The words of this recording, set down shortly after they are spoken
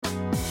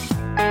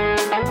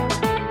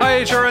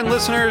HRN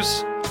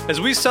listeners.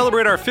 As we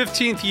celebrate our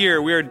 15th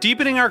year, we are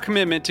deepening our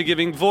commitment to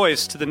giving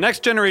voice to the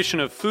next generation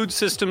of food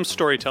systems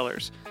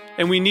storytellers,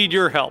 and we need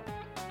your help.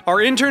 Our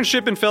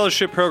internship and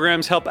fellowship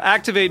programs help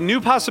activate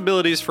new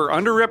possibilities for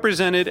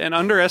underrepresented and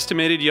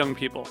underestimated young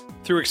people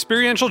through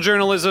experiential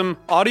journalism,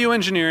 audio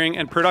engineering,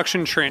 and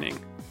production training.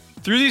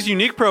 Through these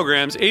unique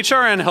programs,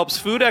 HRN helps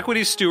food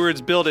equity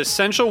stewards build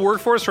essential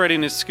workforce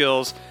readiness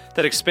skills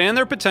that expand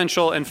their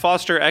potential and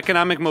foster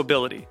economic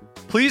mobility.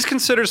 Please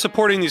consider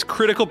supporting these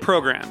critical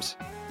programs.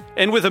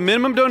 And with a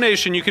minimum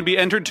donation, you can be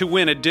entered to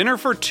win a dinner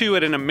for two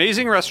at an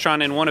amazing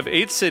restaurant in one of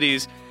 8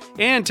 cities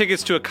and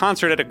tickets to a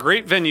concert at a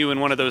great venue in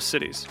one of those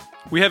cities.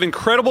 We have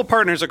incredible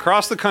partners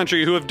across the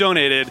country who have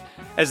donated,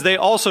 as they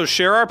also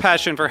share our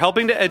passion for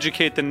helping to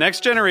educate the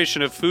next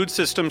generation of food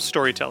systems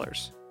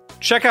storytellers.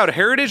 Check out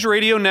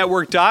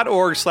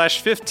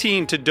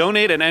heritageradionetwork.org/15 to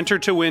donate and enter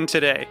to win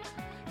today.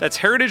 That's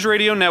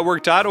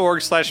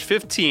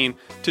heritageradionetwork.org/15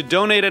 to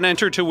donate and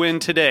enter to win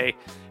today.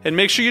 And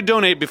make sure you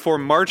donate before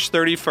March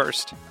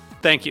 31st.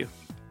 Thank you.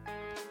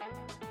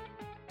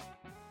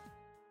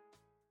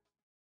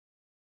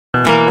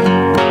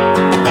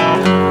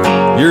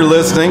 You're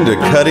listening to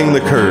Cutting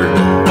the Curd,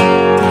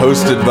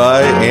 hosted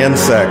by Ann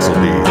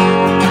Saxelby.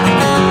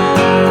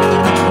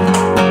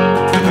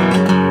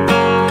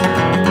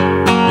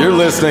 You're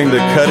listening to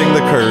Cutting the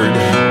Curd,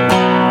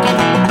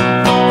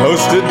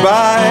 hosted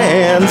by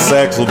Ann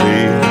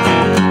Saxelby.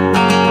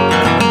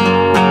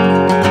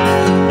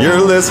 You're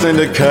listening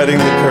to Cutting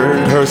the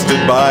Curd,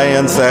 hosted by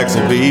Ann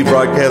Saxelby,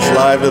 broadcast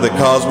live to the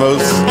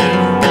cosmos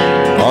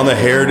on the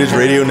Heritage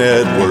Radio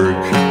Network.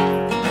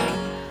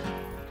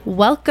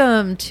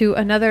 Welcome to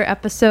another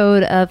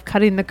episode of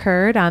Cutting the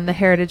Curd on the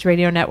Heritage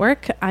Radio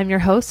Network. I'm your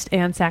host,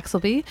 Ann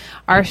Saxelby.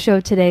 Our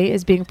show today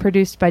is being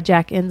produced by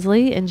Jack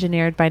Inslee,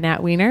 engineered by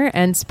Nat Weiner,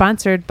 and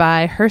sponsored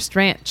by Hearst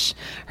Ranch.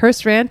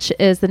 Hearst Ranch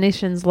is the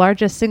nation's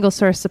largest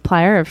single-source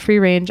supplier of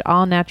free-range,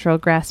 all-natural,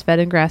 grass-fed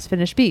and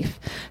grass-finished beef.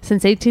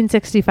 Since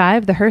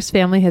 1865, the Hearst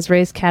family has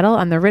raised cattle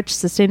on the rich,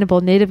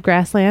 sustainable native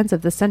grasslands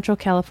of the Central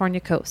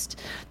California coast.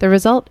 The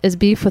result is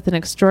beef with an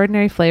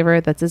extraordinary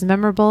flavor that's as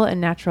memorable and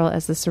natural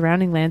as the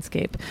surrounding landscape.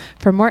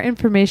 For more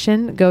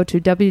information, go to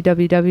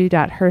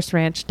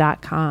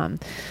www.hearstranch.com.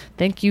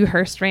 Thank you,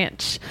 Hearst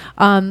Ranch.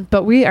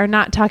 But we are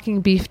not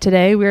talking beef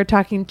today. We are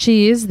talking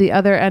cheese, the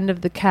other end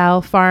of the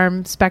cow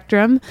farm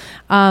spectrum.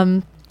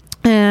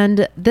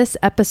 And this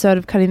episode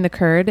of Cutting the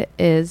Curd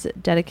is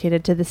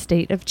dedicated to the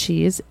state of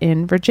cheese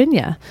in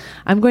Virginia.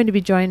 I'm going to be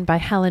joined by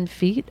Helen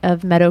Feet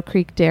of Meadow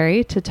Creek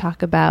Dairy to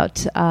talk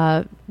about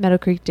Meadow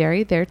Creek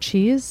Dairy, their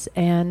cheese,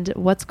 and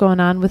what's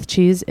going on with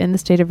cheese in the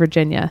state of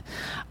Virginia.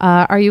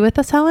 Are you with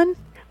us, Helen?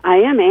 I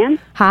am, Ann.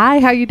 Hi,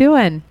 how you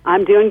doing?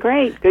 I'm doing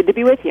great. Good to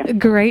be with you.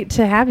 Great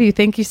to have you.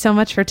 Thank you so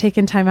much for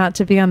taking time out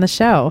to be on the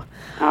show.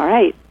 All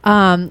right.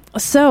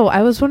 So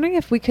I was wondering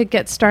if we could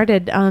get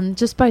started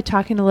just by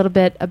talking a little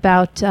bit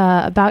about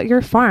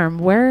your farm.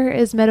 Where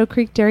is Meadow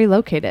Creek Dairy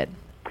located?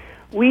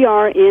 We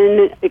are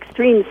in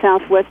extreme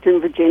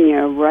southwestern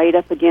Virginia, right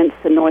up against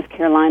the North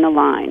Carolina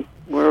line.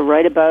 We're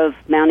right above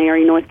Mount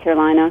Airy, North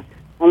Carolina,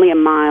 only a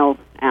mile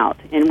out,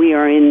 and we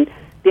are in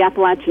the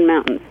Appalachian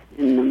Mountains,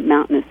 in the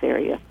mountainous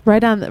area.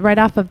 Right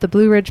off of the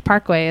Blue Ridge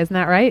Parkway, isn't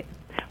that right?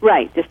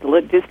 Right, just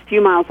a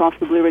few miles off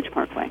the Blue Ridge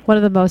Parkway. One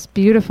of the most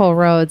beautiful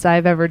roads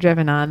I've ever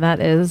driven on. That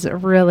is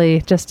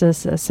really just a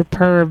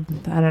superb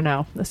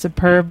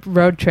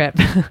road trip.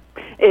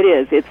 It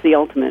is. It's the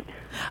ultimate.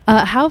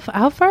 How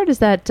far does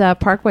that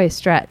parkway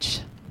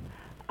stretch?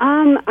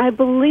 I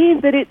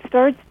believe that it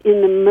starts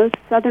in the most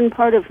southern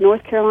part of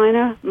North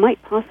Carolina, might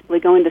possibly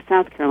go into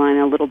South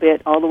Carolina a little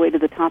bit, all the way to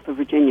the top of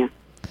Virginia.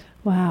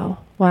 Wow.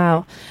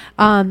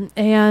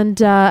 And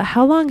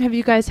how long have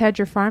you guys had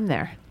your farm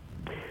there?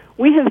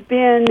 We have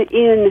been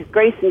in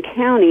Grayson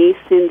County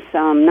since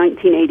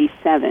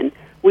 1987.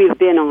 We've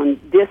been on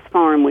this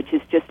farm, which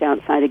is just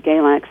outside of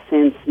Galax,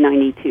 since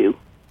 '92.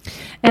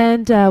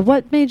 And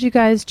what made you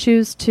guys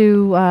choose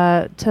to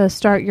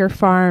start your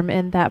farm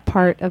in that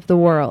part of the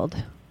world?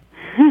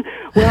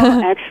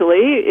 Well,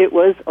 actually, it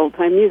was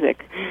old-time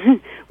music.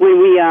 When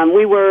we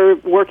were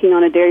working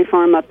on a dairy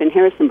farm up in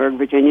Harrisonburg,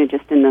 Virginia,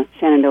 just in the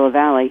Shenandoah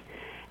Valley.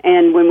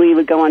 And when we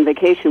would go on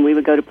vacation, we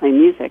would go to play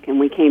music. And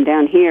we came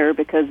down here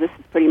because this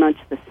is pretty much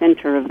the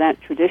center of that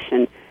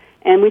tradition.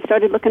 And we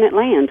started looking at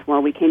land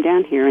while we came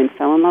down here and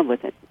fell in love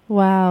with it.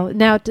 Wow.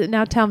 Now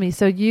tell me,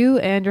 so you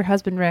and your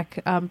husband,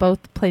 Rick,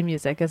 both play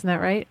music, isn't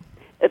that right?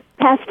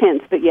 Past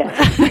tense, but yes.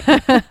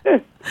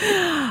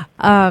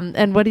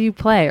 And what do you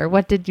play, or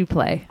what did you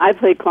play? I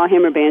played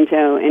clawhammer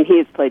banjo, and he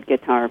has played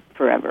guitar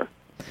forever.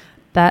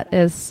 That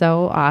is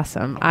so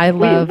awesome.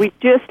 We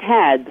just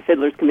had the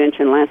Fiddlers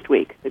Convention last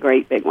week, the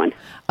great big one.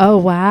 Oh,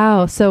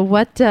 wow. So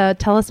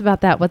tell us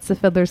about that. What's the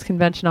Fiddlers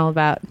Convention all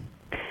about?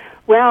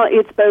 Well,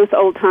 it's both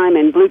old-time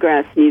and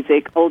bluegrass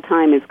music.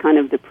 Old-time is kind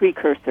of the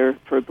precursor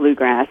for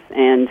bluegrass,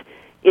 and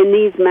in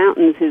these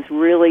mountains is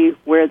really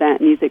where that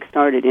music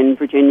started, in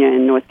Virginia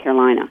and North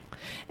Carolina.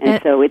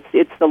 And so it's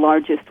the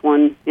largest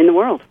one in the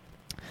world.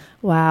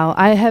 Wow.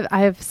 I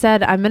have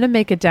said I'm going to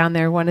make it down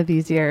there one of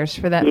these years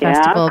for that Yeah,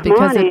 festival come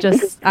because on, it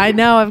just, I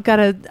know I've got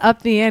to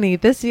up the ante.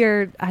 This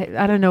year,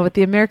 I don't know, with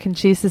the American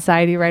Cheese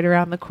Society right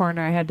around the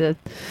corner, I had to,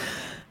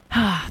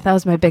 that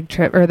was my big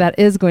trip, or that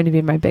is going to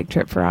be my big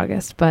trip for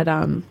August. But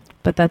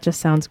that just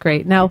sounds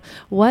great. Now,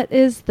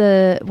 what's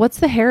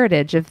the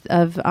heritage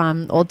of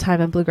old time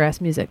and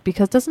bluegrass music?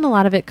 Because doesn't a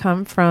lot of it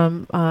come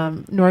from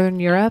Northern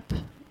Europe,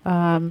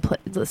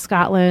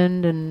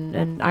 Scotland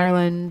and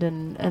Ireland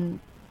and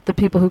the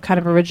people who kind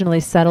of originally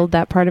settled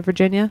that part of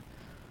Virginia?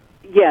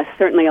 Yes,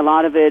 certainly a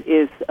lot of it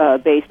is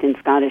based in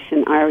Scottish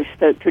and Irish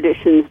folk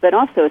traditions, but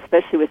also,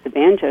 especially with the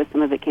banjo,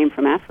 some of it came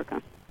from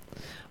Africa.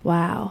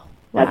 Wow.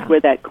 That's where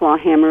that claw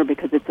hammer,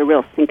 because it's a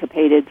real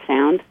syncopated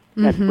sound,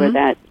 that's where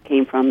that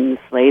came from, and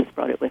the slaves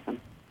brought it with them.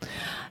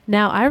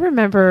 Now, I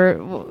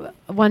remember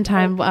one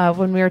time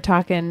when we were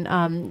talking,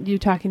 you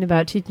talking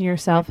about teaching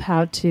yourself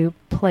how to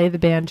play the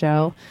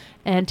banjo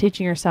and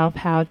teaching yourself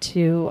how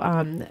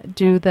to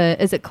do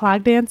is it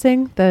clog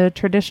dancing, the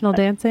traditional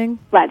dancing?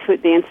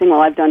 Flatfoot dancing. Well,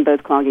 I've done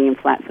both clogging and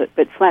flatfoot,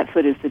 but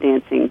flatfoot is the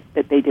dancing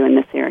that they do in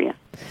this area.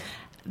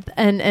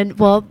 And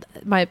well,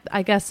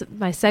 I guess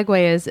my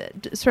segue is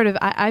sort of,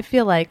 I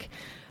feel like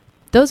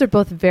those are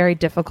both very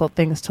difficult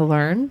things to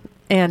learn.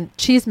 And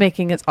cheese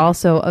making is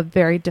also a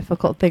very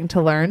difficult thing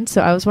to learn.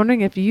 So I was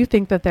wondering if you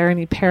think that there are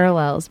any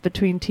parallels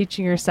between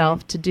teaching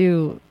yourself to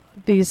do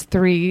these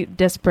three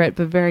disparate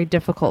but very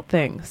difficult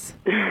things.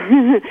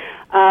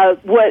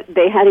 What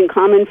they had in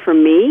common for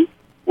me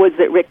was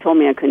that Rick told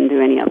me I couldn't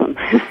do any of them.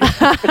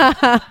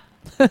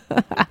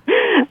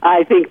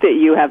 I think that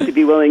you have to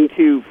be willing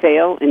to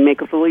fail and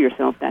make a fool of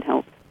yourself. That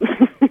helps.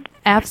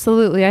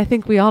 Absolutely. I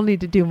think we all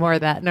need to do more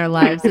of that in our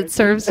lives. It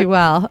serves you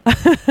well.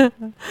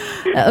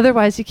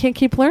 Otherwise, you can't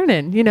keep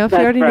learning, if That's you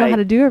already know right. how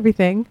to do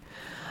everything.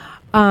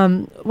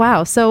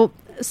 Wow. So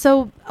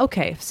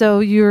okay. So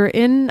you're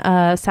in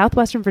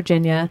southwestern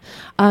Virginia.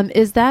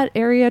 Is that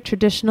area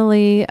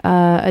traditionally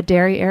a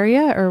dairy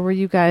area, or were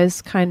you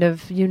guys kind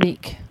of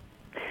unique?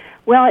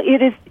 Well,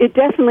 it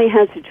definitely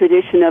has a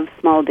tradition of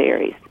small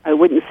dairies. I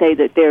wouldn't say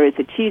that there is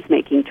a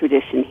cheese-making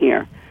tradition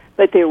here,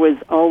 but there was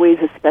always,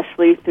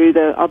 especially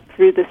up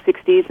through the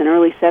 60s and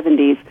early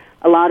 70s,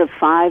 a lot of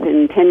 5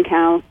 and 10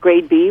 cow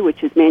grade B,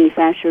 which is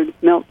manufactured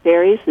milk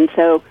dairies, and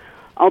so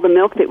all the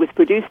milk that was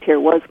produced here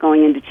was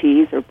going into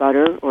cheese or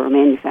butter or a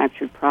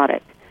manufactured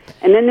product.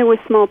 And then there was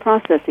small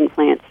processing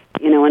plants,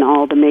 in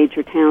all the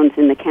major towns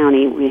in the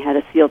county. We had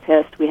a Seal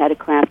Test, we had a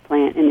Kraft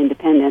plant in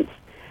Independence,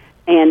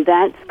 and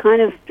that's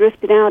kind of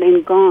drifted out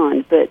and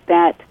gone, but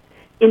that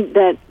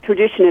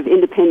tradition of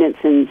independence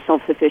and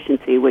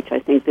self-sufficiency, which I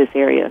think this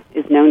area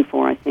is known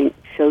for, I think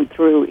showed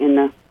through in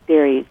the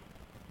dairies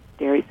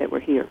that were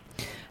here.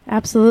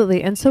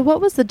 Absolutely. And so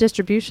what was the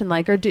distribution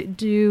like? Or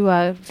do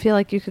you feel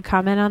like you could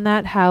comment on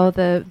that, how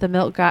the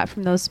milk got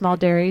from those small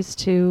dairies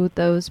to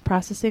those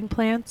processing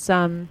plants?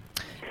 And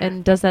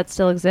does that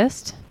still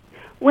exist?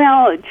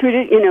 Well,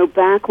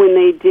 back when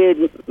they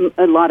did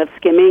a lot of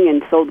skimming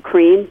and sold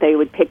cream, they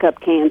would pick up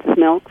cans of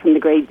milk from the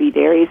grade B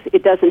dairies.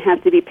 It doesn't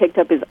have to be picked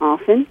up as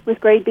often with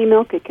grade B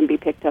milk. It can be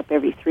picked up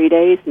every 3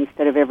 days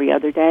instead of every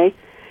other day.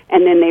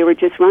 And then they were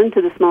just run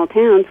to the small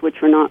towns, which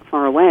were not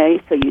far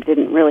away, so you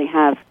didn't really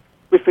have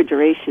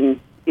refrigeration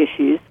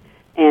issues,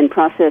 and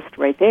processed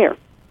right there.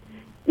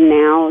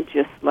 Now,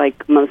 just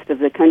like most of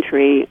the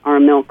country, our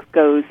milk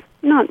goes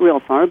not real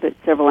far, but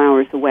several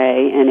hours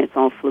away, and it's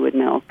all fluid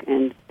milk,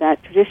 and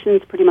that tradition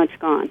is pretty much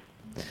gone.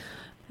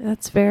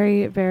 That's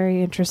very,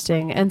 very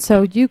interesting. And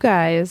so you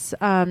guys,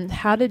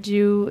 how did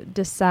you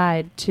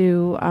decide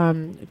to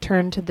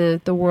turn to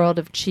the world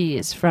of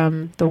cheese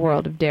from the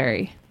world of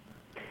dairy?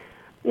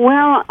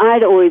 Well,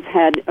 I'd always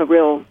had a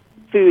real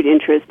food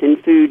interest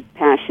and food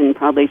passion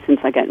probably since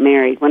I got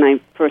married. When I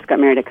first got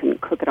married, I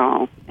couldn't cook at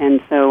all, and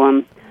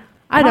so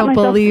I don't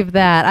believe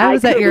that. I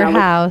was at your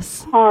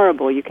house.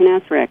 Horrible. You can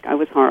ask Rick. I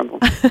was horrible.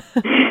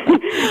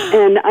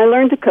 And I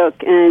learned to cook,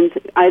 and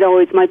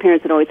my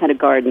parents had always had a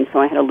garden, so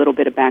I had a little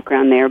bit of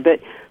background there. But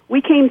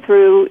we came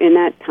through in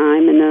that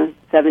time in the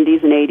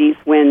 70s and 80s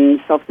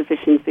when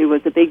self-sufficiency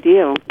was a big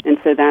deal, and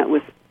so that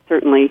was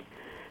certainly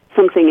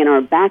something in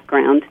our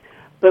background.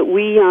 But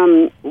we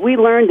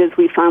learned as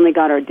we finally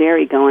got our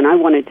dairy going. I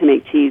wanted to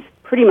make cheese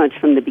pretty much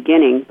from the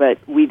beginning, but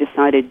we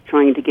decided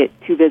trying to get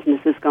two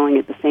businesses going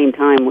at the same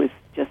time was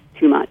just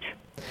too much.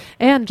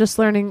 And just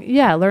learning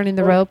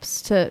the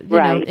ropes to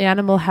Right.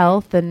 animal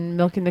health and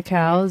milking the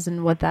cows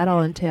and what that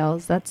all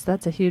entails.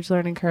 That's a huge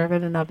learning curve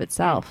in and of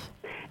itself.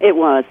 It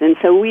was, and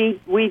so we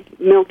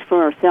milked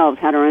for ourselves,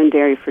 had our own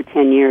dairy for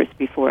 10 years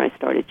before I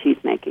started cheese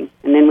making,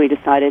 and then we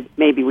decided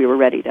maybe we were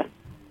ready to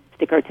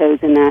stick our toes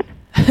in that.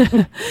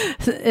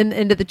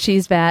 Into the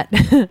cheese vat.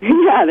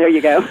 Yeah, there you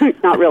go.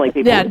 Not really,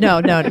 people. Yeah,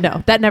 no.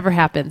 That never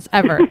happens,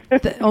 ever.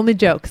 Only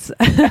jokes.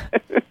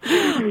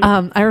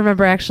 I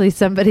remember actually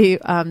somebody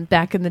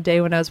back in the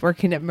day when I was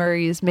working at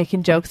Murray's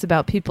making jokes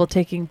about people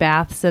taking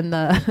baths in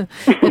the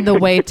in the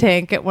whey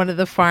tank at one of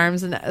the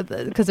farms, and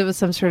because it was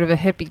some sort of a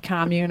hippie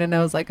commune, and I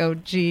was like, oh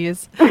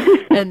geez,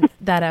 and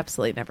that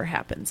absolutely never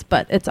happens,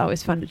 but it's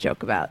always fun to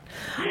joke about.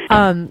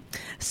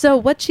 So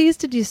what cheese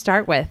did you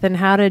start with, and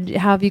how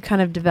have you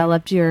kind of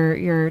developed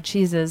your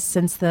cheeses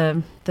since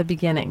the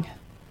beginning?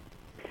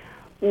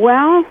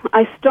 Well,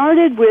 I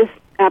started with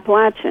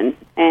Appalachian,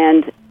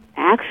 and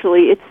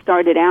actually it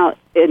started out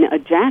in a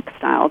Jack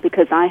style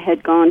because I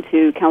had gone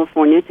to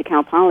California, to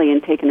Cal Poly,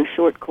 and taken a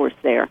short course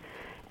there.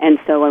 And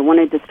so I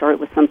wanted to start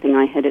with something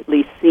I had at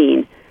least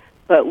seen.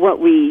 But what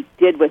we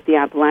did with the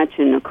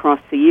Appalachian across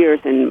the years,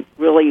 and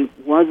really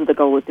was the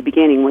goal at the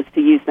beginning, was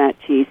to use that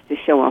cheese to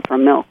show off our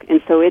milk. And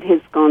so it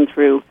has gone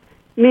through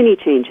many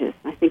changes.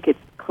 I think it's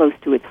close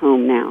to its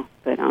home now,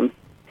 but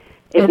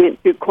it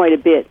went through quite a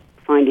bit,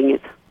 finding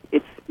its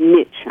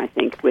niche, I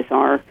think, with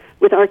our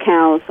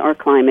cows, our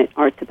climate,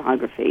 our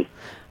topography.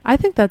 I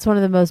think that's one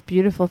of the most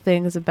beautiful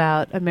things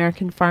about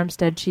American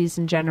farmstead cheese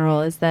in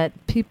general, is that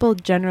people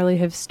generally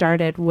have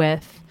started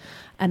with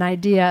an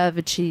idea of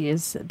a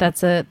cheese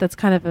that's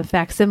kind of a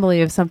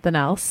facsimile of something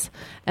else,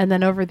 and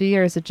then over the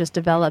years it just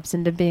develops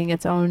into being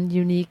its own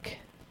unique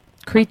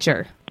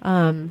creature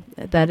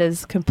that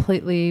is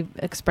completely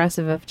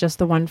expressive of just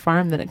the one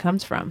farm that it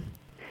comes from.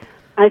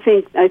 I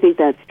think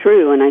that's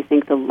true, and I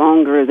think the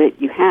longer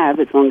that you have,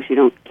 as long as you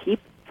don't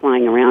keep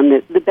flying around,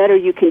 the better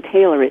you can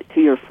tailor it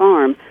to your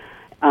farm.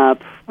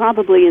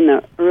 Probably in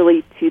the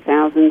early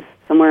 2000s,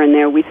 somewhere in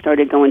there, we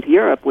started going to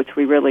Europe, which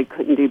we really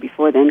couldn't do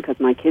before then because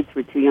my kids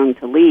were too young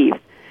to leave.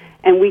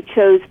 And we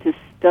chose to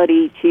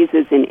study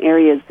cheeses in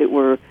areas that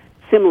were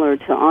similar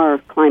to our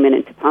climate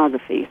and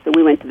topography. So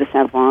we went to the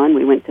Savoie, and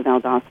we went to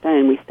Valdosta,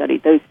 and we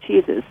studied those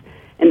cheeses.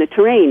 And the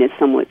terrain is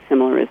somewhat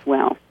similar as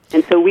well.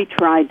 And so we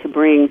tried to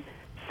bring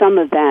some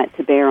of that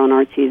to bear on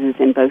our cheeses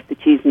in both the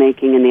cheese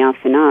making and the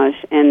affinage,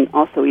 and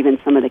also even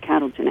some of the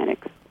cattle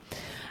genetics.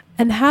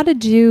 And how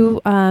did you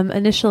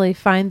initially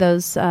find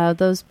those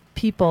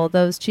people,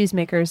 those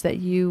cheesemakers that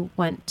you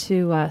went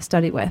to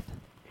study with?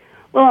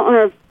 Well, on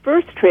our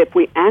first trip,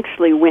 we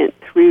actually went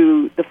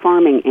through the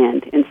farming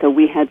end, and so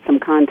we had some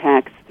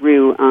contacts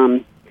through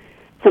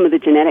some of the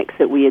genetics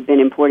that we had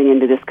been importing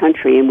into this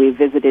country, and we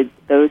visited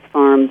those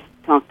farms,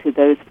 talked to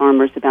those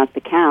farmers about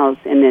the cows,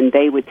 and then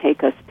they would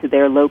take us to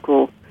their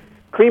local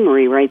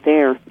creamery right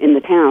there in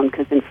the town,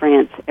 because in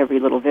France, every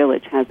little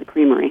village has a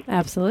creamery.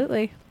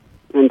 Absolutely.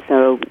 And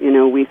so,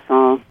 we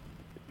saw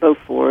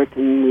Beaufort,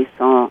 and we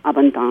saw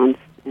Abondance,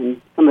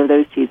 and some of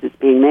those cheeses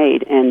being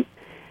made, and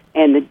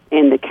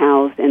the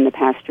cows and the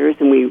pastures,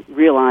 and we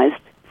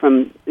realized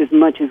from as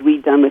much as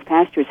we'd done with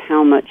pastures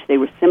how much they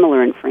were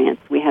similar in France.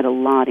 We had a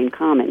lot in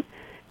common.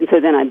 And so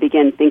then I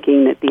began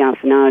thinking that the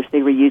affinage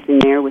they were using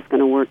there was going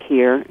to work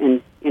here,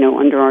 and,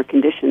 under our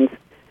conditions.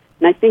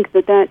 And I think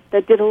that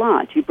did a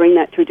lot. You bring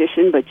that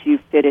tradition, but you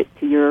fit it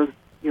to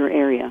your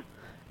area.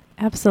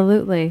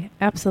 Absolutely.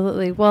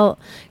 Absolutely. Well,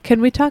 can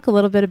we talk a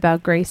little bit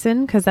about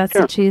Grayson? Because that's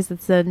Sure. the cheese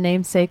that's the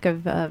namesake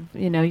of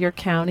your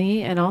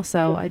county, and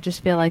also I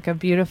just feel like a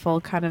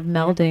beautiful kind of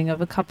melding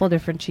of a couple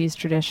different cheese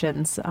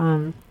traditions.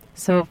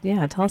 So,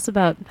 tell us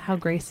about how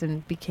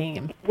Grayson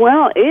became.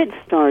 Well, it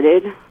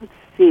started, let's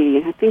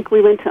see, I think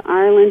we went to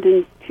Ireland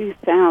in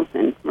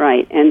 2000,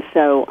 right, and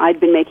so I'd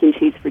been making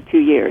cheese for 2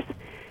 years.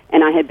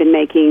 And I had been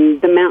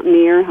making the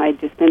Mountaineer, I'd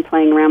just been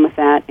playing around with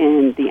that,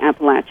 and the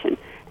Appalachian.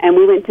 And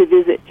we went to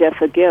visit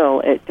Jeffa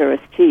Gill at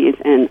Durris Cheese,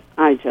 and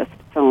I just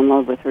fell in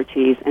love with her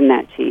cheese and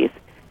that cheese.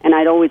 And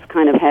I'd always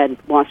kind of had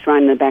washed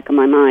rind in the back of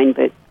my mind,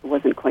 but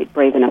wasn't quite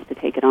brave enough to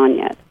take it on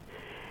yet.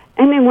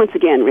 And then once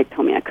again, Rick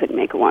told me I couldn't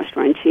make a washed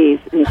rind cheese,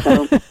 and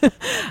so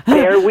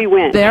there we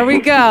went. There we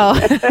go.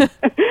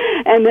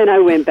 And then I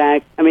went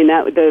back. I mean,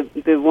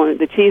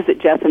 the cheese that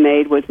Jeffa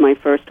made was my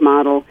first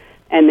model.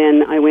 And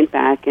then I went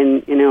back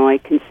and, I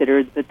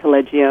considered the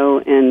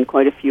Taleggio and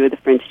quite a few of the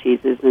French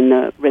cheeses and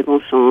the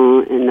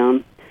Redlongchamp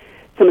and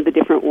some of the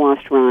different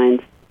washed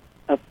rinds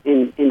up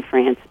in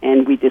France.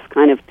 And we just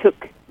kind of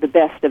took the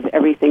best of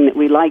everything that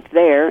we liked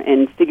there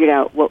and figured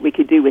out what we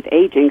could do with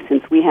aging,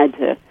 since we had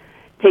to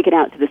take it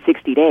out to the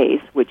 60 days,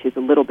 which is a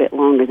little bit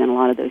longer than a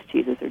lot of those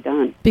cheeses are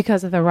done.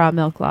 Because of the raw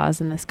milk laws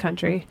in this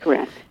country.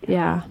 Correct.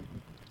 Yeah.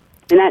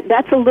 And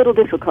that's a little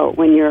difficult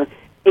when you're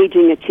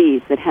aging a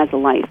cheese that has a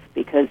life,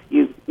 because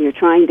you're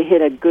trying to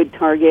hit a good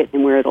target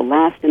and where it'll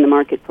last in the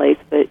marketplace,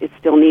 but it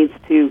still needs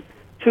to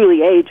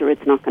truly age or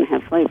it's not going to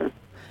have flavor.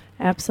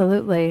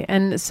 Absolutely.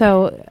 And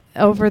so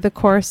over the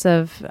course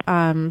of,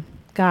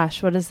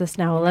 what is this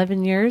now,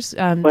 11 years?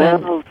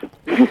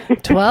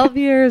 12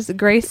 years.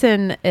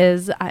 Grayson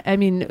is,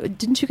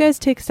 didn't you guys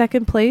take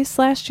second place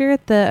last year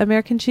at the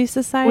American Cheese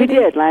Society? We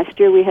did. Last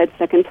year we had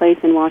second place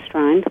in washed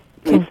rind.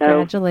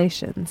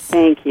 Congratulations.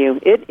 Thank you.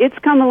 It's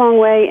come a long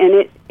way, and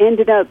it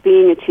ended up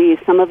being a cheese.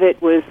 Some of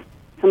it was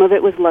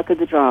luck of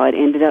the draw. It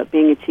ended up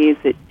being a cheese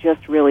that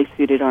just really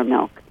suited our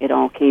milk. It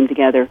all came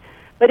together.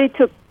 But it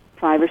took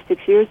 5 or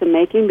 6 years of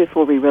making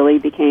before we really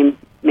became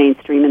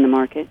mainstream in the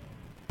market.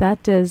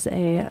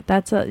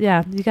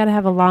 Yeah, you got to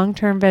have a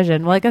long-term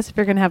vision. Well, I guess if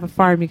you're going to have a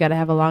farm, you got to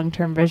have a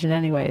long-term vision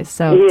anyways.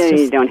 So yeah,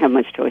 you don't have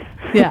much choice.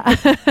 Yeah.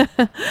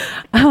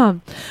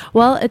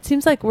 Well, it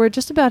seems like we're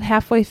just about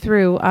halfway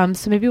through.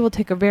 So maybe we'll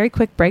take a very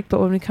quick break, but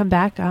when we come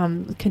back,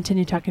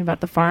 continue talking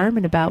about the farm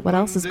and about what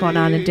else is going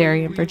on in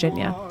dairy in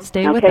Virginia.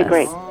 Stay with us. Okay,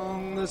 great.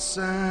 On the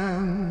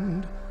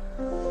sand,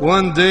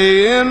 one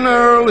day in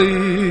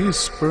early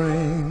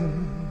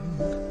spring,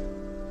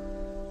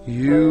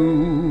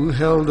 you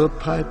held a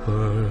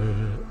piper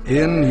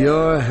in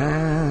your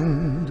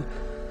hand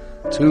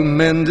to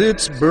mend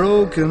its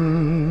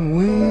broken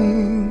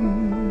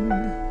wing.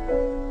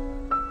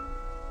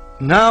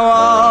 Now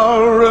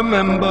I'll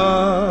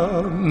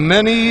remember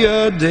many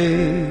a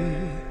day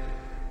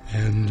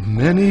and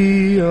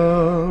many a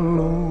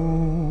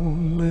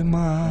lonely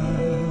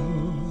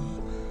mile,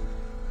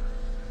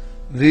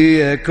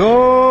 the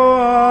echo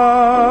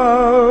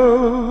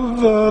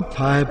of a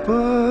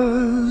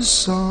piper's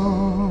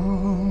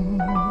song,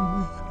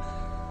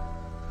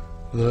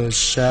 the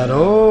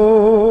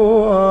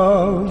shadow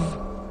of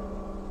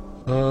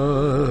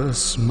a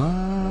smile,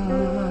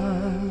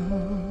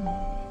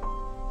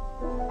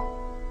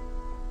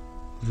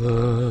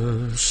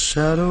 the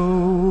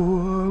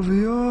shadow of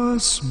your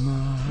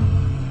smile.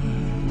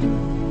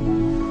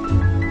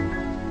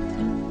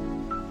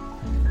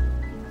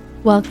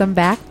 Welcome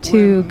back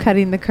to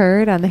Cutting the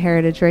Curd on the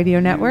Heritage Radio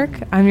Network.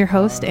 I'm your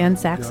host, Ann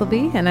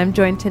Saxelby, and I'm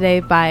joined today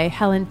by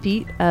Helen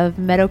Feet of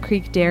Meadow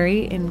Creek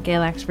Dairy in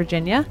Galax,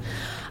 Virginia.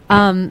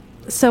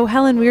 So,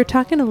 Helen, we were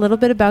talking a little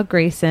bit about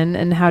Grayson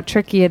and how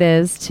tricky it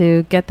is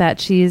to get that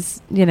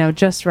cheese,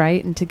 just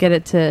right, and to get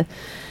it to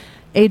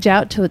age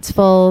out to its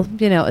full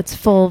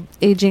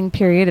aging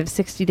period of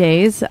 60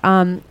 days.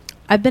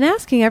 I've been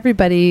asking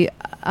everybody,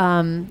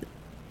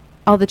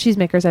 all the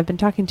cheesemakers I've been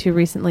talking to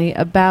recently,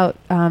 about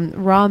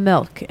raw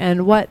milk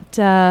and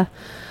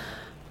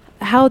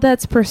how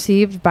that's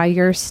perceived by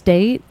your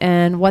state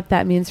and what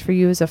that means for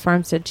you as a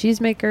farmstead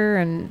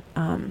cheesemaker. And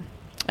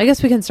I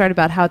guess we can start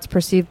about how it's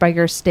perceived by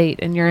your state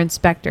and your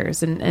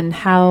inspectors, and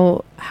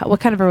what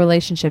kind of a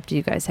relationship do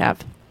you guys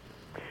have?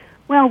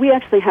 Well, we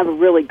actually have a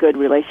really good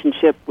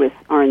relationship with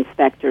our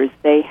inspectors.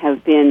 They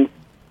have been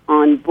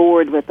on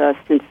board with us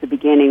since the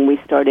beginning. We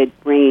started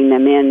bringing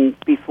them in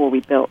before we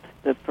built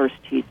the first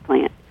cheese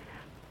plant.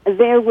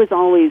 There was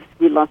always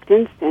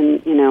reluctance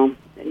and,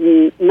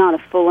 not a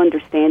full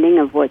understanding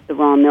of what the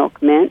raw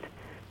milk meant,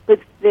 but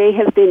they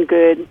have been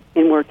good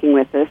in working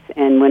with us,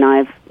 and when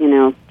I've,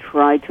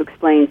 tried to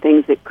explain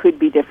things that could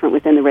be different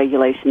within the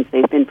regulations,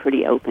 they've been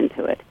pretty open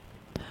to it.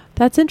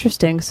 That's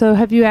interesting. So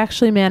have you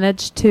actually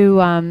managed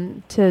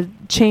to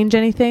change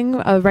anything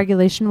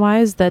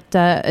regulation-wise that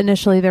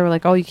initially they were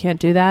like, oh, you can't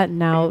do that, and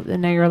now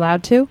you're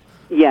allowed to?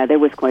 Yeah, there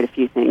was quite a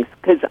few things,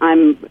 because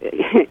I'm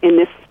in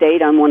this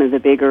state. I'm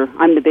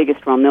the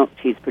biggest raw milk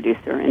cheese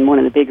producer, and one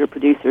of the bigger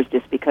producers,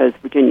 just because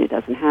Virginia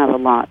doesn't have a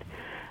lot.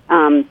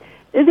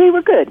 They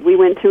were good. We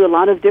went through a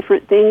lot of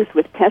different things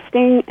with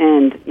testing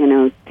and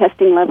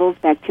testing levels,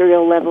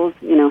 bacterial levels,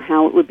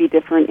 how it would be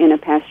different in a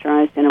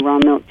pasteurized and a raw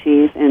milk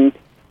cheese, and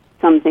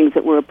some things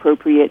that were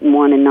appropriate in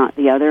one and not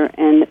the other.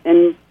 And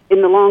in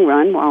the long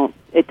run, while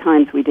at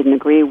times we didn't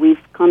agree,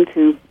 we've come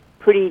to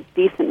pretty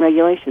decent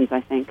regulations,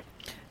 I think.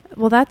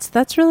 Well,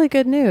 that's really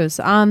good news.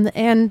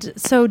 And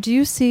so do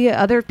you see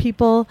other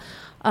people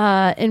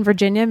in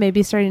Virginia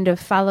maybe starting to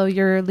follow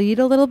your lead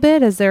a little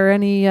bit? Is there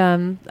any,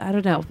 I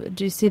don't know,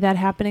 do you see that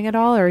happening at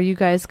all, or are you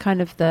guys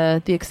kind of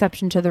the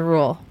exception to the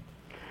rule?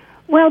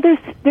 Well,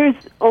 there's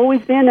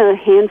always been a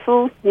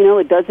handful,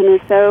 a dozen or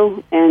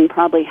so, and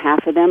probably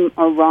half of them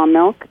are raw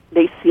milk.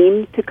 They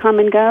seem to come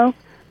and go.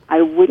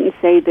 I wouldn't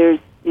say there's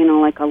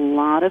like a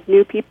lot of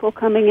new people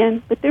coming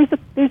in, but there's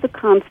a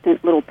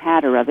constant little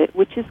patter of it,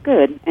 which is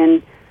good.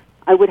 And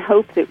I would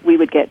hope that we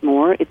would get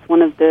more. It's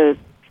one of the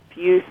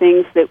few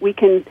things that we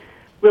can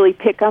really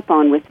pick up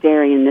on with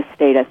dairy in this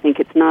state. I think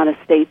it's not a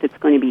state that's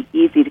going to be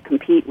easy to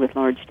compete with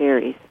large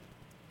dairies.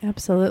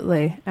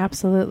 Absolutely.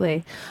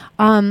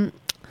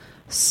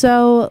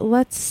 So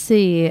let's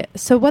see.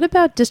 So what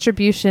about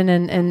distribution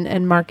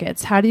and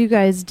markets? How do you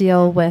guys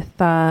deal with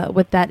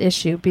that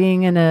issue,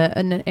 being in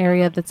an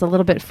area that's a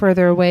little bit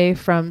further away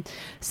from,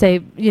 say,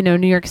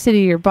 New York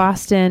City or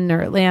Boston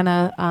or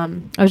Atlanta?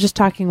 I was just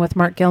talking with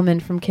Mark Gilman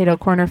from Cato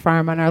Corner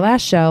Farm on our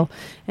last show,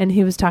 and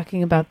he was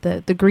talking about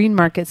the green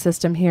market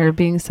system here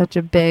being such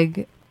a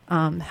big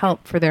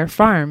help for their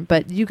farm.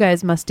 But you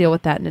guys must deal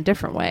with that in a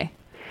different way.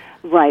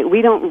 Right.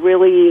 We don't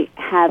really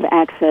have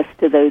access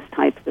to those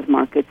types of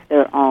markets.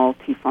 They're all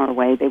too far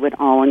away. They would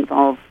all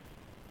involve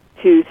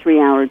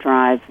 2-3 hour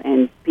drives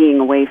and being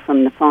away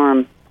from the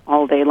farm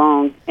all day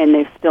long, and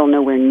they're still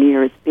nowhere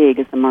near as big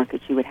as the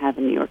markets you would have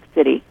in New York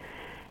City.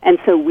 And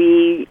so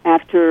we,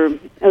 after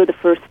the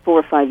first 4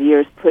 or 5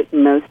 years, put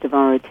most of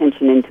our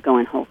attention into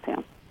going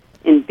wholesale.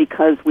 And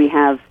because we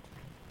have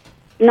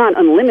not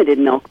unlimited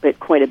milk, but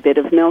quite a bit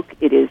of milk,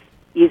 it is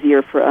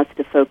easier for us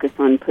to focus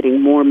on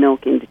putting more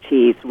milk into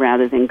cheese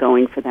rather than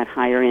going for that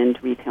higher-end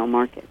retail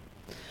market.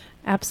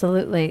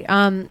 Absolutely.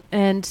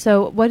 And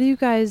so what do you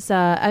guys,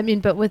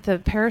 but with a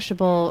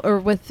perishable or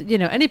with,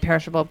 any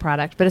perishable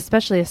product, but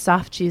especially a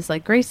soft cheese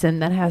like Grayson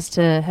that has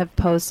to have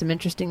posed some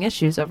interesting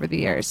issues over the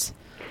years.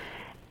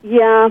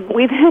 Yeah,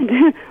 we've had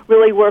to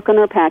really work on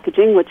our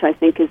packaging, which I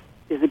think is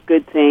a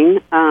good thing.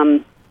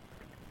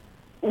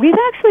 We've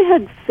actually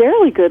had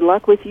fairly good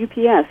luck with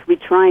UPS. We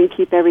try and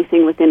keep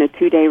everything within a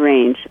 2-day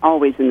range,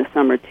 always in the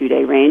summer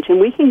 2-day range, and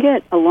we can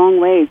get a long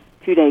ways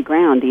 2-day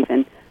ground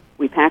even.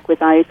 We pack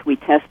with ice. We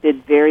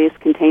tested various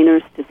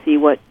containers to see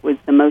what was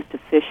the most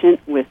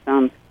efficient with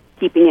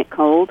keeping it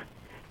cold.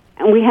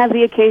 And we have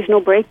the occasional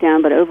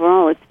breakdown, but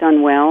overall it's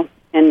done well.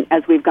 And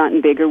as we've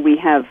gotten bigger, we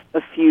have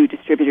a few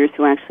distributors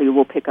who actually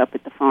will pick up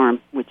at the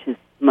farm, which is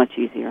much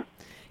easier.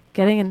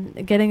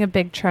 Getting a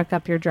big truck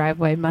up your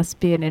driveway must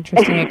be an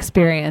interesting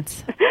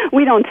experience.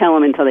 We don't tell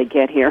them until they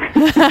get here.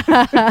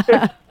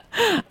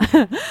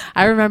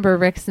 I remember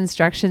Rick's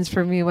instructions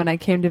for me when I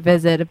came to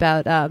visit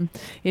about,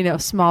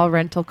 small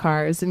rental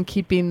cars and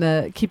keeping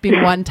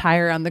one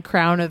tire on the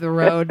crown of the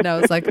road. And I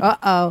was like,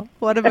 uh-oh,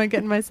 what am I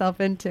getting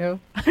myself into?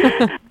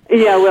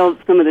 Yeah, well,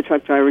 some of the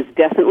truck drivers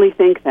definitely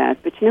think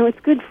that, but it's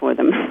good for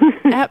them.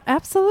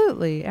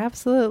 Absolutely,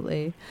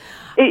 absolutely.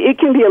 It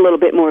can be a little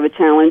bit more of a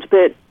challenge,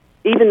 but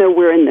even though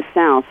we're in the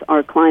South,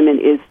 our climate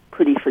is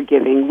pretty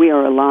forgiving. We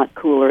are a lot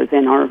cooler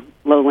than our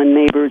lowland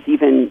neighbors,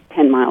 even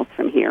 10 miles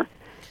from here.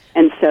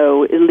 And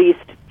so, at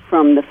least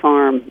from the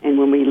farm, and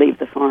when we leave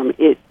the farm,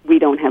 we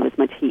don't have as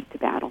much heat to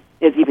battle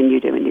as even you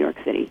do in New York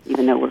City,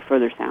 even though we're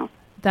further south.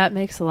 That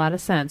makes a lot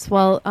of sense.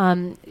 Well,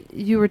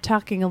 you were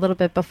talking a little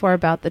bit before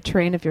about the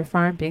terrain of your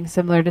farm being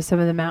similar to some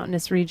of the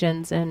mountainous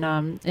regions in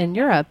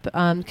Europe.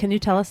 Can you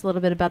tell us a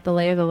little bit about the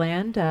lay of the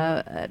land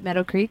at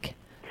Meadow Creek?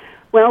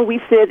 Well,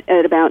 we sit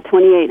at about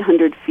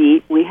 2,800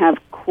 feet. We have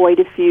quite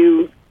a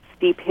few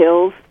steep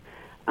hills.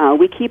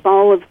 We keep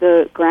all of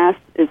the grass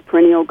as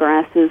perennial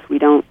grasses. We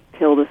don't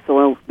till the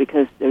soil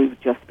because there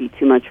would just be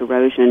too much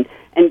erosion.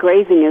 And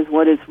grazing is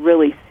what is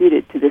really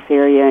suited to this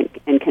area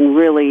and can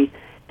really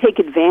take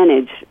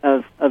advantage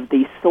of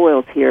these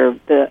soils here.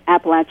 The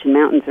Appalachian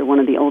Mountains are one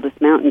of the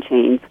oldest mountain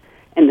chains,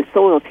 and the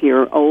soils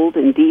here are old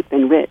and deep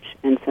and rich.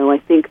 And so I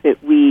think that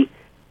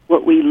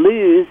what we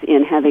lose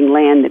in having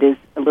land that is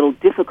a little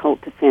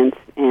difficult to fence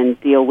and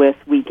deal with,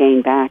 we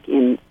gain back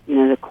in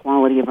the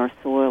quality of our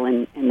soil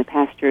and the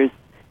pastures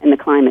and the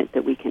climate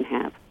that we can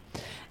have.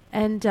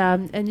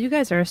 And you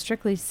guys are a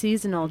strictly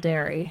seasonal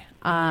dairy.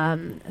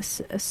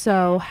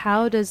 So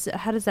how does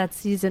that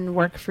season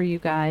work for you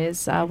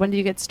guys? When do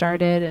you get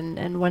started,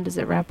 and when does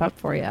it wrap up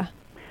for you?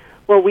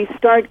 Well, we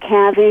start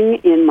calving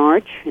in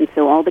March, and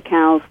so all the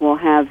cows will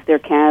have their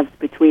calves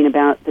between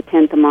about the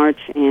 10th of March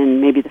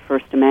and maybe the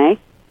 1st of May.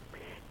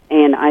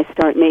 And I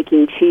start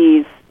making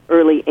cheese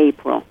early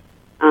April.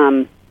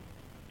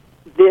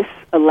 This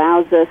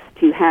allows us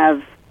to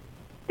have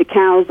the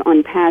cows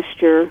on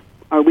pasture,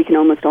 or we can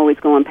almost always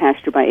go on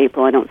pasture by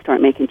April. I don't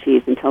start making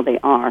cheese until they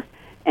are.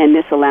 And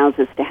this allows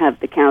us to have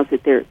the cows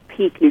at their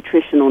peak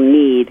nutritional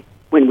need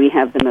when we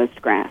have the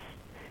most grass.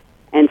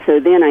 And so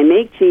then I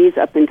make cheese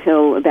up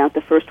until about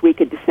the first week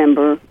of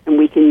December, and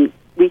we can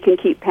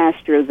keep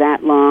pasture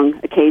that long.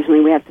 Occasionally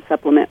we have to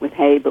supplement with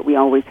hay, but we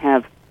always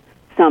have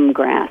some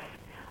grass.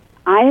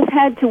 I have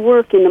had to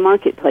work in the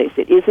marketplace.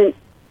 It isn't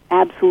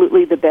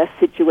absolutely the best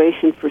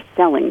situation for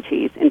selling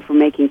cheese and for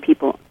making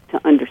people to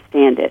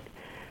understand it.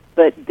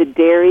 But the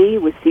dairy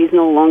was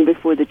seasonal long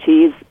before the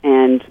cheese,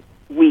 and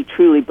we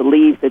truly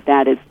believe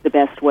that is the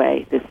best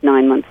way, this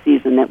 9-month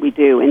season that we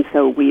do. And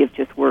so we have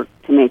just worked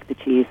to make the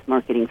cheese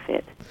marketing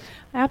fit.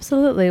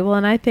 Absolutely. Well,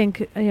 and I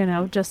think,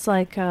 just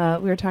like we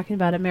were talking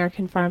about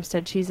American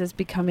farmstead cheeses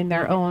becoming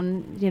their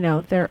own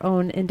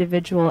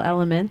individual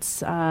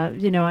elements,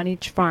 on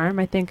each farm,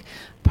 I think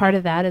part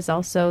of that is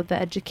also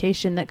the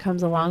education that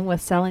comes along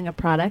with selling a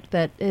product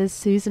that is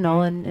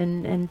seasonal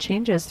and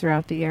changes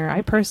throughout the year.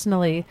 I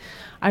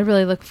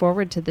really look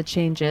forward to the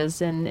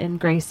changes in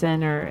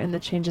Grayson or in the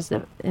changes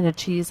in a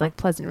cheese like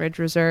Pleasant Ridge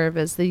Reserve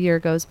as the year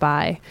goes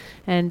by,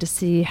 and to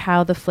see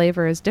how the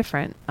flavor is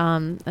different,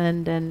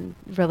 and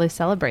really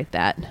celebrate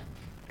that.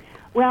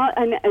 Well,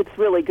 and it's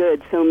really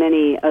good. So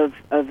many of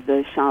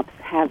the shops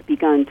have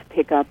begun to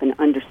pick up and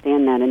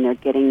understand that, and they're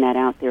getting that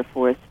out there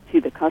for us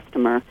to the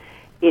customer.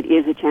 It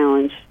is a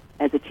challenge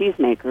as a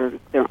cheesemaker.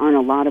 There aren't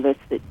a lot of us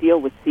that deal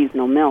with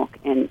seasonal milk,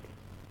 and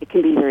it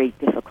can be very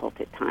difficult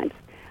at times.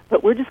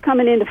 But we're just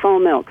coming into fall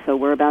milk, so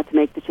we're about to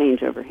make the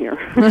change over here.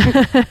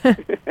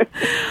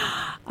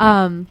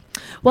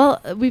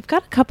 Well, we've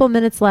got a couple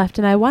minutes left,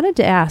 and I wanted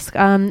to ask,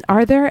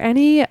 are there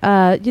any,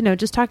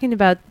 just talking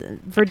about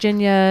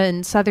Virginia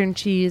and Southern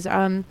cheese,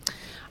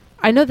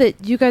 I know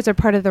that you guys are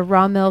part of the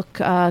Raw Milk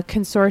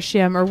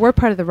Consortium, or we're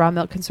part of the Raw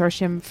Milk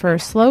Consortium for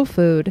Slow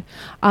Food.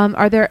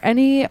 Are there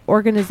any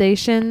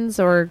organizations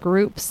or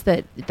groups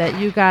that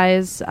you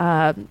guys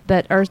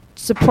that are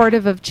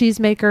supportive of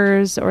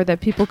cheesemakers, or that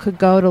people could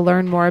go to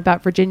learn more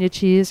about Virginia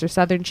cheese or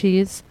Southern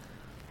cheese?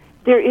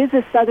 There is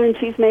a Southern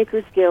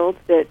Cheesemakers Guild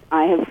that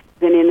I have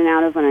been in and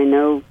out of, and I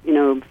know,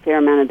 a fair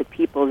amount of the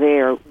people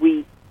there.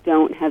 We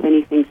don't have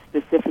anything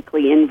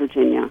specifically in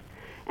Virginia.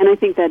 And I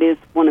think that is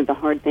one of the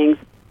hard things,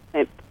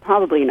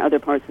 probably in other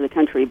parts of the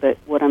country, but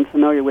what I'm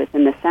familiar with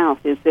in the South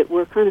is that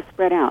we're kind of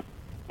spread out,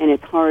 and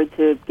it's hard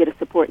to get a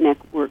support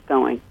network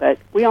going. But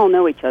we all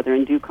know each other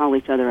and do call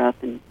each other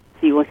up and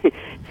see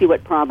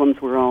what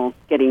problems we're all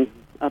getting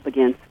up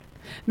against.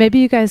 Maybe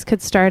you guys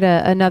could start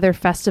another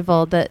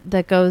festival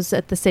that goes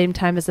at the same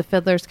time as the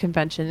Fiddlers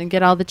Convention and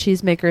get all the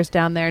cheesemakers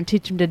down there and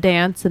teach them to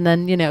dance and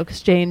then,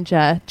 exchange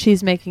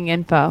cheesemaking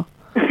info.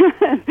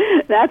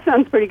 That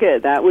sounds pretty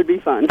good. That would be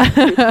fun.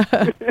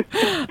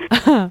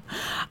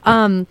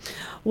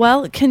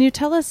 Well, can you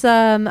tell us,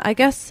 I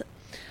guess,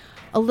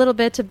 a little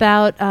bit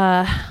about,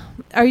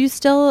 are you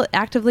still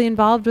actively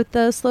involved with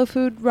the Slow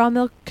Food Raw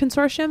Milk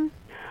Consortium?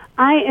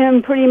 I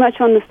am pretty much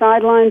on the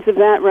sidelines of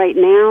that right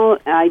now.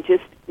 I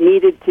just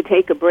needed to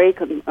take a break.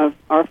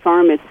 Our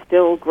farm is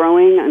still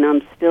growing, and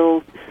I'm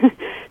still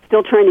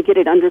trying to get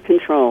it under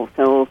control.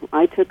 So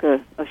I took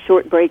a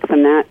short break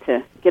from that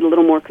to get a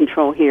little more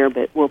control here,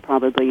 but we'll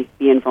probably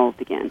be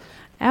involved again.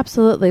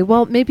 Absolutely.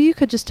 Well, maybe you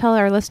could just tell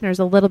our listeners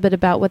a little bit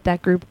about what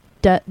that group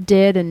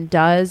did and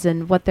does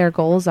and what their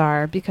goals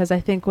are, because I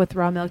think with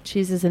raw milk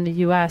cheeses in the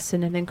U.S.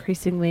 in an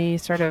increasingly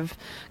sort of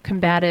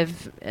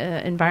combative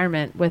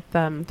environment with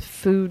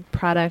food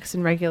products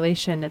and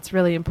regulation, it's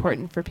really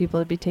important for people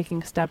to be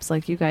taking steps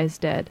like you guys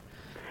did.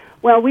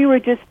 Well, we were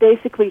just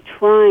basically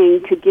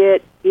trying to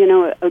get,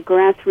 a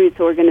grassroots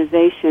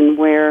organization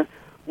where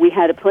we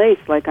had a place,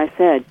 like I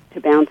said,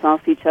 to bounce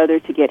off each other,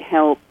 to get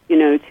help,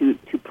 to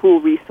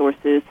pool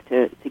resources,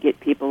 to get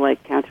people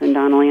like Catherine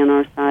Donnelly on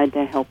our side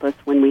to help us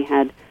when we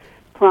had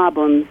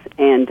problems,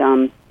 and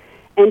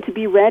to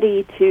be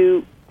ready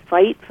to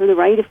fight for the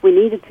right, if we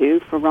needed to,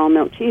 for raw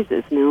milk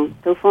cheeses. Now,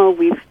 so far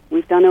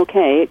we've done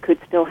okay. It could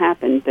still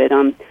happen, but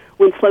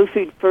when Slow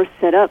Food first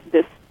set up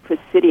this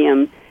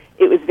Presidium,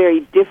 it was very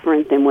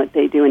different than what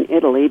they do in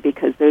Italy,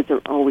 because those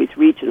are always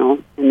regional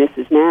and this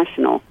is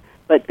national.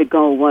 But the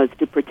goal was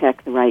to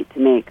protect the right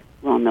to make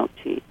raw milk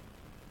cheese.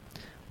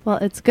 Well,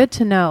 it's good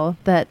to know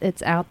that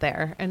it's out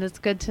there, and it's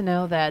good to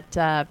know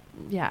that,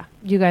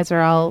 you guys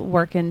are all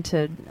working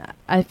to,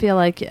 I feel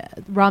like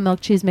raw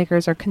milk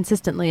cheesemakers are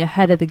consistently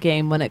ahead of the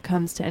game when it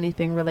comes to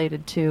anything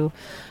related to,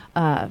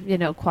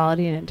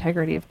 quality and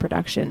integrity of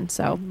production.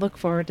 So look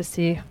forward to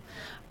see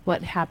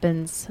what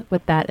happens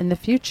with that in the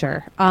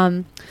future.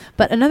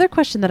 But another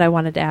question that I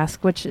wanted to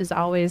ask, which is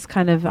always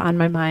kind of on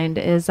my mind,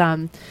 is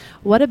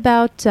what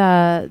about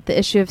the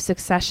issue of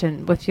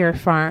succession with your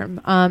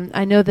farm?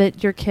 I know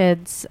that your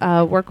kids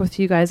work with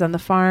you guys on the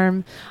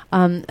farm.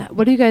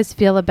 What do you guys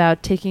feel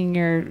about taking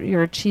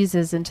your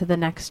cheeses into the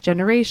next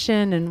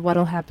generation, and what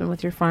will happen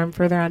with your farm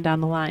further on down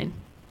the line?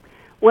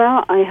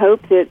 Well, I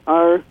hope that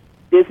our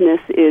business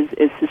is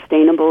as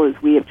sustainable as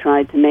we have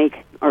tried to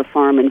make our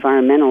farm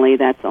environmentally.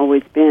 That's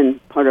always been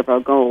part of our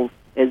goals,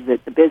 is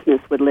that the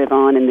business would live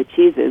on and the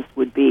cheeses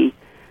would be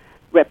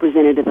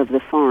representative of the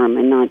farm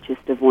and not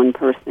just of one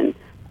person.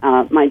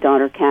 My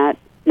daughter, Kat,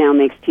 now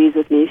makes cheese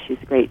with me. She's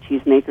a great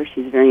cheesemaker.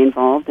 She's very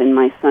involved. And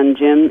my son,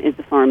 Jim, is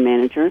the farm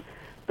manager.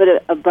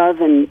 But above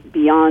and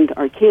beyond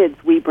our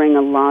kids, we bring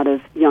a lot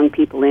of young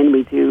people in.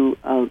 We do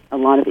a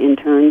lot of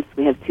interns.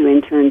 We have 2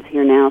 interns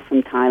here now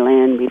from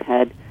Thailand. We've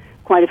had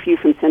quite a few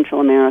from Central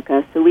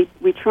America. So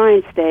we try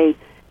and stay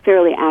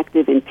fairly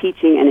active in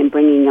teaching and in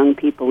bringing young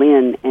people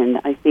in. And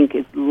I think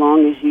as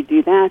long as you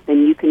do that,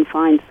 then you can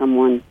find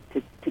someone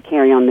to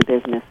carry on the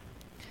business.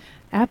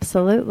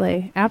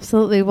 Absolutely.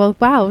 Absolutely. Well,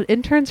 wow,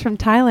 interns from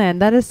Thailand.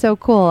 That is so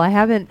cool.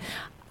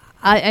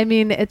 I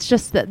mean, it's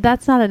just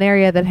that's not an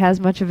area that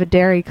has much of a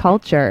dairy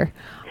culture.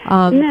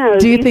 No.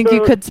 Do you think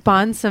you could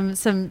spawn some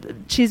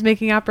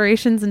cheese-making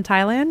operations in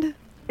Thailand?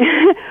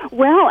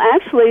 Well,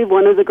 actually,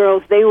 one of the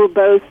girls, they were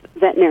both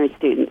veterinary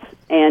students.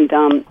 And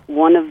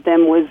one of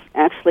them was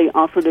actually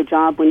offered a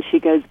job when she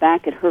goes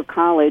back at her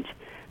college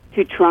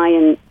to try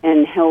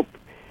and help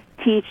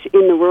teach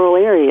in the rural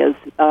areas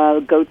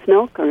goat's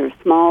milk, or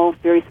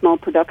very small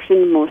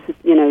production, more,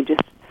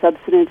 just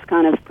subsistence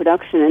kind of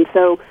production. And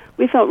so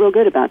we felt real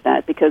good about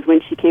that, because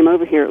when she came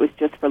over here, it was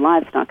just for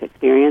livestock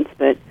experience,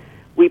 but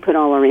we put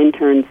all our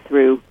interns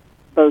through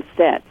both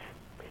sets.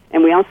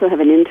 And we also have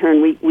an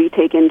intern, we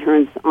take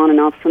interns on and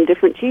off from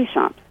different cheese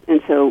shops.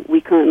 And so we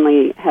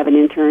currently have an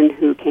intern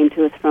who came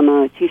to us from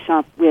a cheese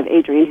shop. We have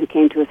Adrienne, who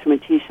came to us from a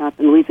cheese shop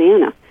in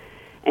Louisiana.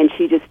 And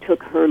she just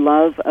took her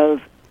love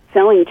of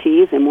selling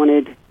cheese and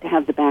wanted to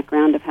have the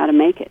background of how to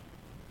make it.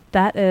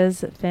 That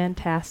is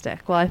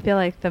fantastic. Well, I feel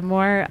like the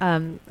more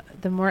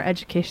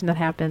education that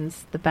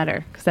happens, the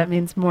better, because that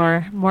means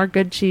more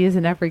good cheese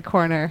in every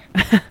corner.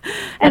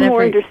 and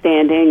more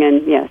understanding,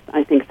 and yes,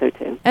 I think so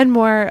too. And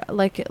more,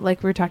 like we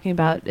were talking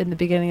about in the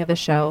beginning of the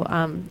show,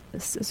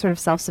 sort of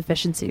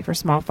self-sufficiency for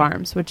small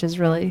farms, which is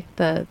really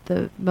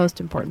the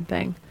most important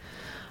thing.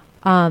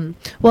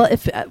 Well,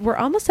 if we're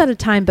almost out of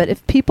time, but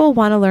if people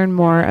want to learn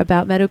more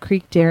about Meadow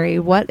Creek Dairy,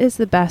 what is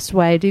the best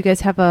way? Do you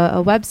guys have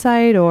a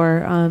website,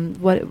 or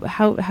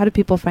how do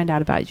people find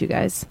out about you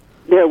guys?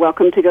 They're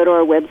welcome to go to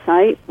our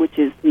website, which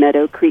is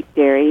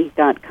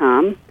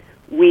meadowcreekdairy.com.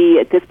 We,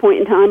 at this point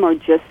in time, are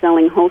just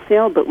selling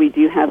wholesale, but we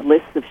do have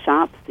lists of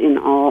shops in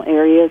all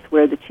areas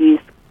where the cheese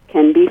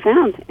can be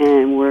found,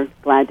 and we're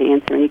glad to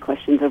answer any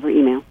questions over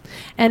email.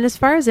 And as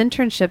far as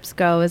internships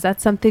go, is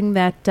that something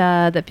that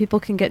that people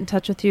can get in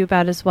touch with you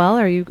about as well?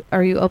 Are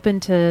you open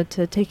to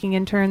taking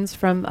interns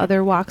from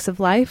other walks of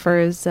life,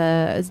 or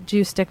do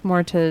you stick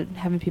more to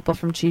having people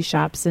from cheese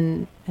shops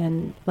and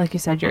like you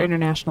said, your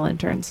international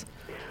interns?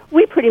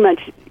 We pretty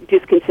much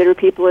just consider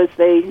people as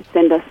they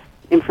send us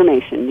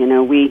information.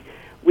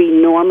 We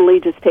normally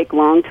just take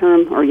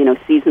long-term or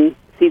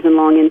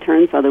season-long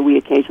interns, although we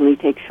occasionally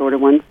take shorter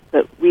ones.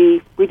 But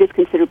we just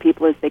consider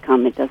people as they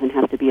come. It doesn't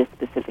have to be a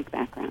specific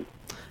background.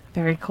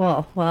 Very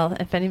cool. Well,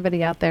 if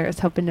anybody out there is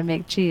hoping to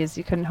make cheese,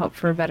 you couldn't hope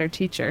for a better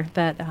teacher.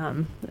 That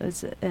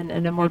is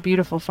in a more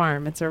beautiful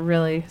farm.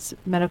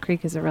 Meadow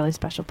Creek is a really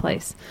special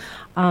place.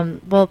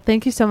 Well,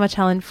 thank you so much,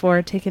 Helen,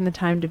 for taking the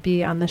time to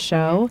be on the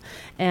show.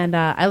 And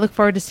I look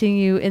forward to seeing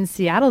you in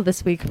Seattle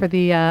this week for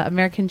the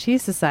American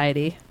Cheese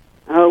Society.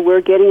 Oh,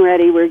 we're getting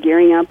ready. We're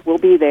gearing up. We'll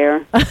be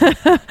there.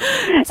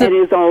 And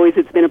as always,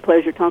 it's been a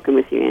pleasure talking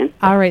with you, Ann.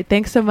 All right.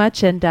 Thanks so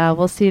much, and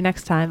we'll see you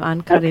next time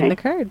on Cutting the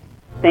Curd.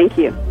 Thank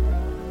you.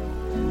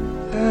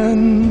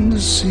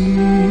 And see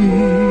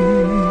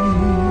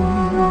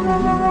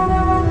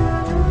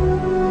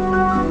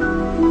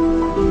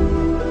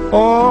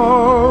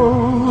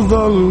all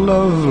the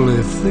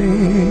lovely things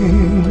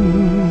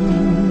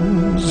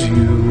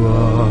you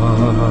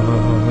are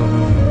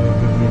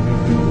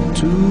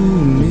to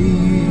me.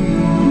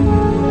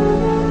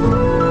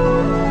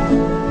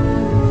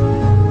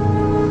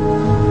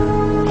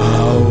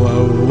 How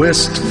a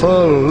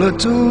wistful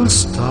little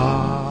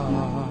star